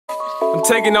I'm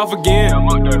taking off again.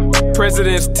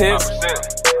 President's tents.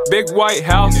 Big white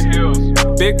house.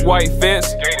 Big white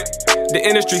fence. The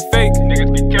industry fake.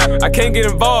 I can't get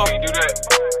involved.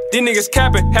 These niggas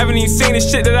capping. Haven't even seen the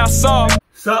shit that I saw.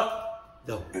 Sup?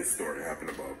 No. This story happened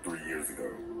about 3 years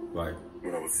ago. Right.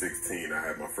 When I was 16, I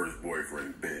had my first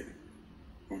boyfriend, Ben,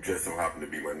 who just so happened to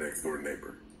be my next door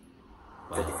neighbor.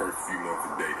 For the first few months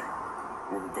of dating,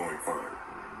 we were going fine.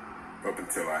 Up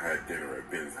until I had dinner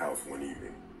at Ben's house one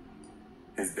evening.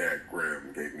 His dad,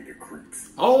 Graham, gave me the creeps.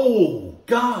 Oh,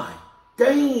 God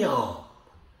damn.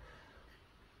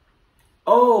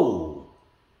 Oh,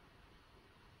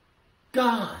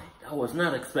 God. I was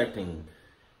not expecting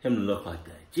him to look like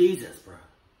that. Jesus, bro.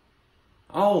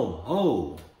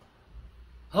 Oh,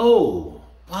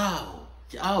 wow.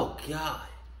 Oh, God.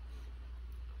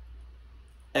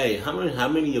 Hey, how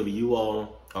many of you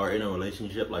all are in a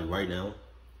relationship like right now,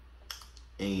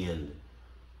 and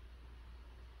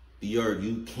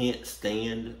you can't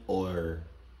stand or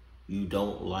you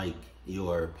don't like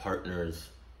your partner's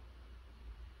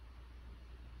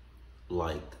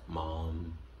like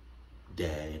mom,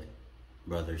 dad,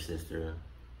 brother, sister,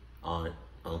 aunt,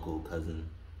 uncle, cousin,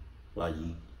 like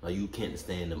you can't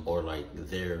stand them, or like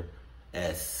they're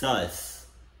as sus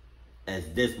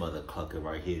as this motherfucker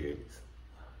right here is.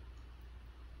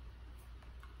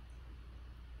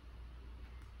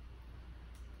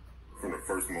 From the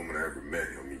first moment I ever met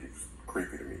him, he was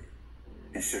creepy to me.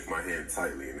 He shook my hand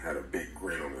tightly and had a big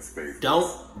grin on his face.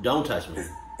 Don't touch me. His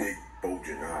big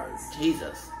bulging eyes.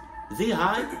 Jesus. Is he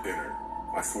high? At the dinner,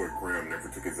 I swear Graham never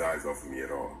took his eyes off of me at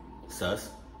all.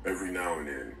 Sus? Every now and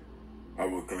then, I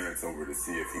would glance over to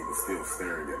see if he was still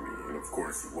staring at me, and of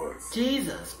course he was.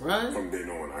 Jesus, bro. From then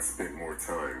on, I spent more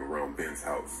time around Ben's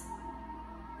house.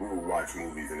 We would watch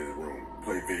movies in his room,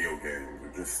 play video games,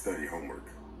 or just study homework.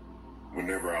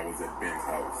 Whenever I was at Ben's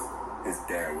house, his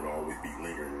dad would always be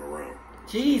lingering around.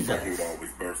 Jesus. Like he would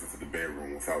always burst into the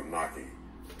bedroom without knocking.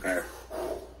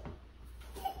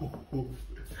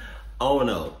 Oh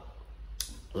no.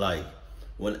 Like,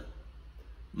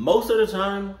 most of the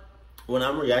time, when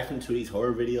I'm reacting to these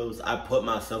horror videos, I put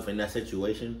myself in that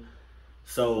situation.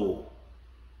 So,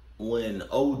 when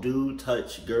old dude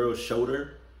touched girl's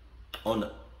shoulder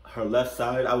on her left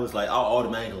side, I was like, I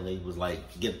automatically was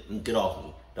like, get off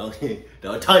me.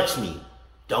 Don't touch me.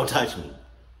 Don't touch me.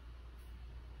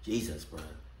 Jesus, bro.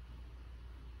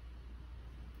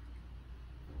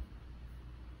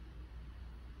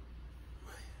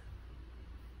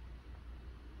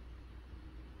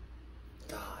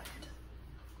 God.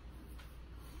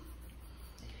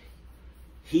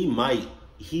 He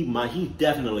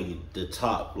definitely the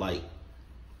top, like,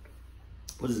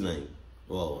 what's his name?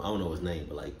 Well, I don't know his name,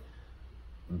 but like,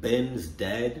 Ben's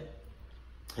dad,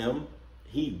 him,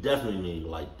 he definitely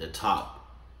like the top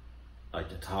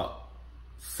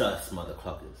sus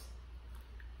motherfuckers.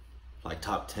 Like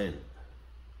top 10.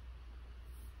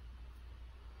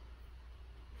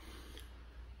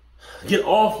 Get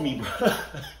off me, bro.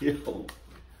 Yo.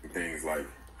 Things like,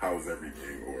 how's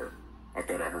everything? Or, I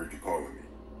thought I heard you calling me.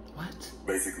 What?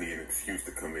 Basically an excuse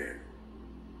to come in.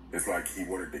 It's like he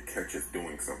wanted to catch us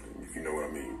doing something, if you know what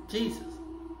I mean. Jesus.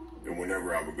 And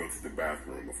whenever I would go to the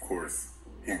bathroom, of course,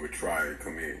 he would try and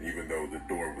come in, even though the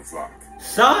door was locked.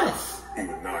 Sus! He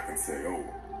would knock and say, oh,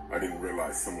 I didn't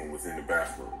realize someone was in the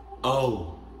bathroom.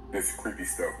 Oh. This creepy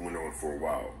stuff went on for a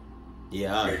while.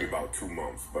 Yeah. Maybe about 2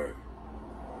 months, but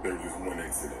there was one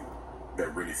incident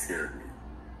that really scared me.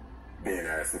 Ben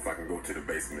asked if I could go to the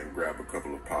basement and grab a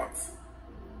couple of pops.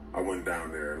 I went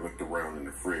down there and looked around in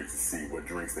the fridge to see what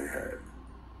drinks they had.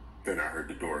 Then I heard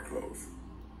the door close.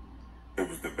 It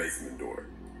was the basement door.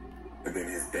 And then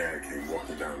his dad came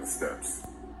walking down the steps.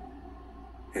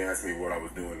 He asked me what I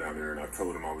was doing down there, and I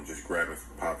told him I was just grabbing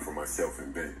some pop for myself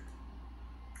and Ben.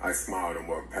 I smiled and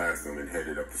walked past him and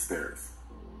headed up the stairs.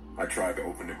 I tried to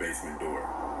open the basement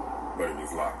door, but it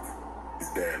was locked. His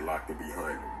dad locked it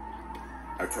behind him.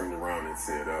 I turned around and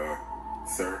said,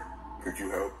 sir, could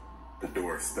you help? The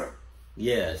door is stuck.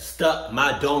 Yeah, stuck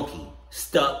my donkey.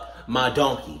 Stuck my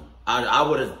donkey. I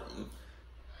would have...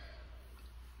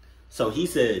 So he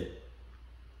said,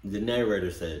 the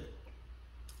narrator said,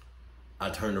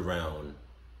 I turned around,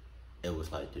 it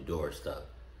was like the door stuck.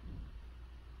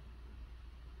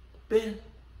 Ben,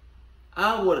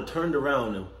 I would have turned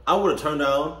around and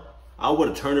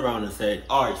and said,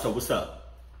 all right, so what's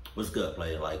up? What's good,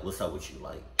 player? Like, what's up with you?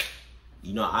 Like,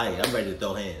 you know, I'm ready to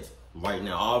throw hands right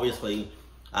now. Obviously,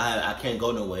 I can't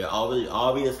go nowhere.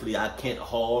 Obviously, I can't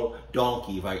haul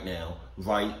donkey right now,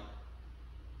 right?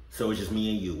 So it's just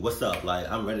me and you. What's up?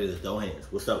 Like, I'm ready to throw hands.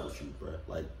 What's up with you, bro?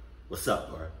 Like, what's up,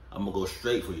 bro? I'm gonna go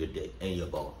straight for your dick and your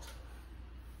balls.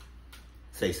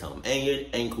 say something. And your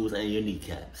ankles and your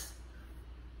kneecaps.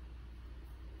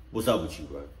 What's up with you,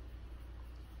 bro?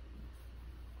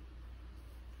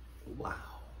 Wow.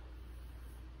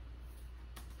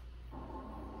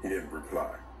 He didn't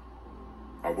reply.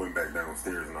 I went back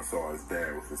downstairs and I saw his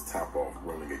dad with his top off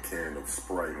rolling a can of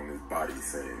Sprite on his body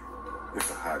saying,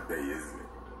 "It's a hot day, isn't it?"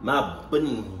 My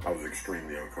bunny. I was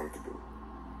extremely uncomfortable.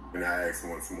 And I asked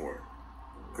once more,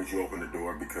 "Could you open the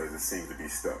door because it seemed to be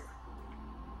stuck?"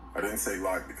 I didn't say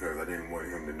lock because I didn't want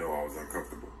him to know I was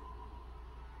uncomfortable.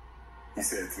 He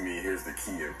said to me, "Here's the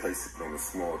key," and placed it on a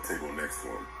small table next to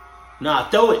him. Nah,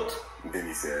 throw it. And then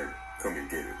he said, "Come and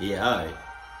get it." Yeah, alright.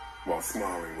 While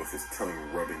smiling with his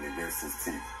tongue rubbing against his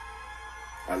teeth.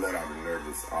 I let out a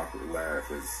nervous, awkward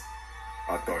laugh as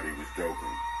I thought he was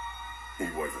joking. He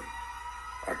wasn't.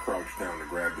 I crouched down to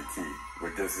grab the key,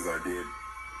 but just as I did,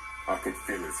 I could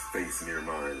feel his face near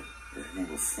mine, and he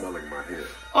was smelling my hair.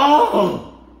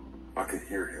 Oh! I could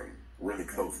hear him, really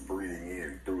close, breathing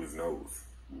in through his nose.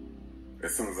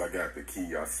 As soon as I got the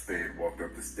key, I walked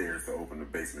up the stairs to open the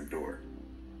basement door.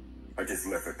 I just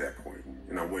left at that point,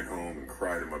 and I went home and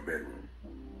cried in my bedroom.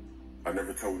 I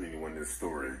never told anyone this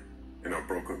story, and I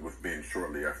broke up with Ben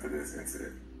shortly after this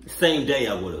incident. Same day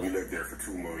I would We have. lived there for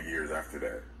 2 more years after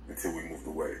that, until we moved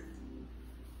away.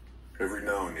 Every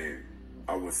now and then,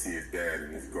 I would see his dad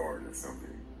in his garden or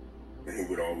something, and he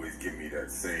would always give me that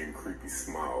same creepy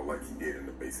smile like he did in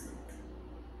the basement.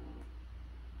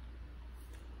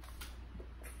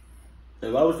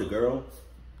 If I was the girl,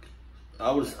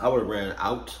 I would have ran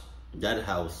out that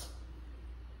house.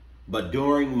 But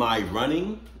during my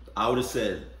running, I would have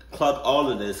said, "Cluck all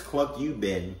of this, cluck you,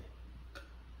 Ben."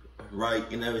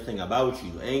 Right, and everything about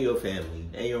you, and your family,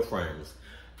 and your friends,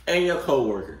 and your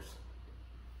co-workers.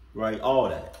 Right, all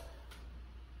that.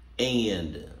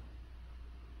 And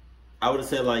I would have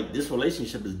said, like, this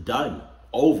relationship is done,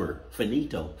 over,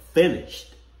 finito,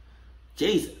 finished.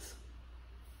 Jesus.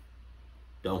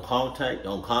 Don't contact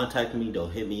me,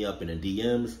 don't hit me up in the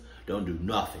DMs, don't do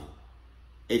nothing.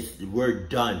 We're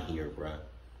done here, bro.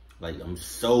 Like, I'm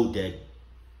so dead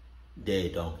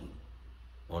donkey.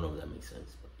 I don't know if that makes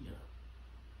sense, but you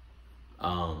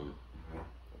know.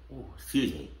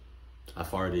 Excuse me. I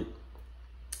farted.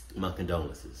 My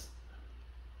condolences.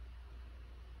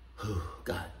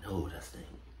 God, no, that stinks.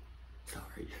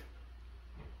 Sorry.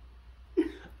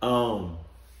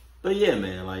 But yeah,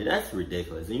 man, like, that's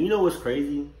ridiculous. And you know what's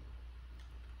crazy?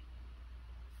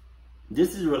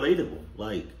 This is relatable.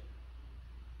 Like,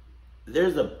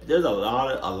 there's a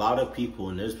lot of people,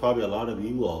 and there's probably a lot of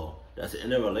you all that's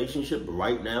in a relationship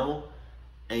right now,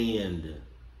 and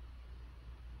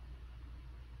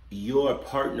your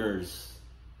partner's,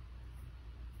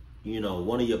 you know,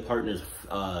 one of your partner's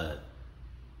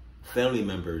family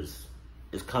members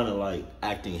is kind of like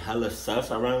acting hella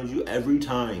sus around you every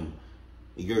time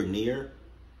you're near.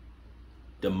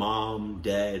 The mom,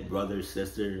 dad, brother,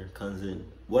 sister, cousin,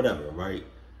 whatever, right?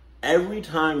 Every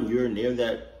time you're near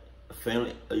that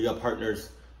family, your partner's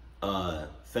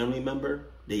family member,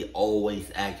 they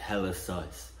always act hella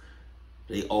sus.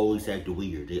 They always act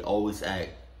weird. They always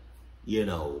act, you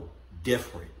know,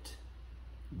 different,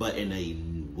 but in a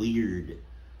weird,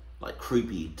 like,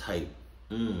 creepy type.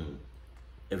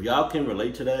 If y'all can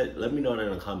relate to that, let me know that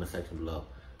in the comment section below.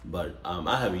 But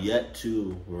I have yet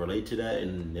to relate to that,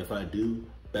 and if I do,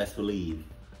 best believe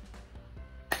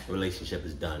relationship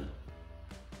is done.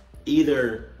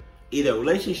 Either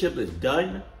relationship is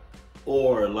done,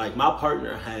 or like my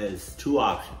partner has 2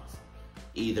 options.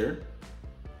 Either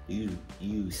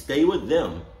you stay with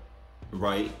them,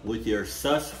 right, with your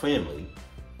sus family,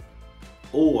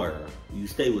 or you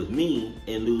stay with me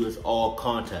and lose all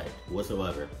contact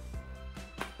whatsoever.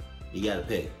 You gotta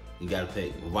pick. You gotta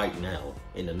pick right now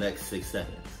in the next 6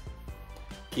 seconds.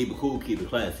 Keep it cool, keep it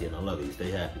classy, and I love you.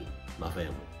 Stay happy, my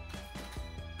family.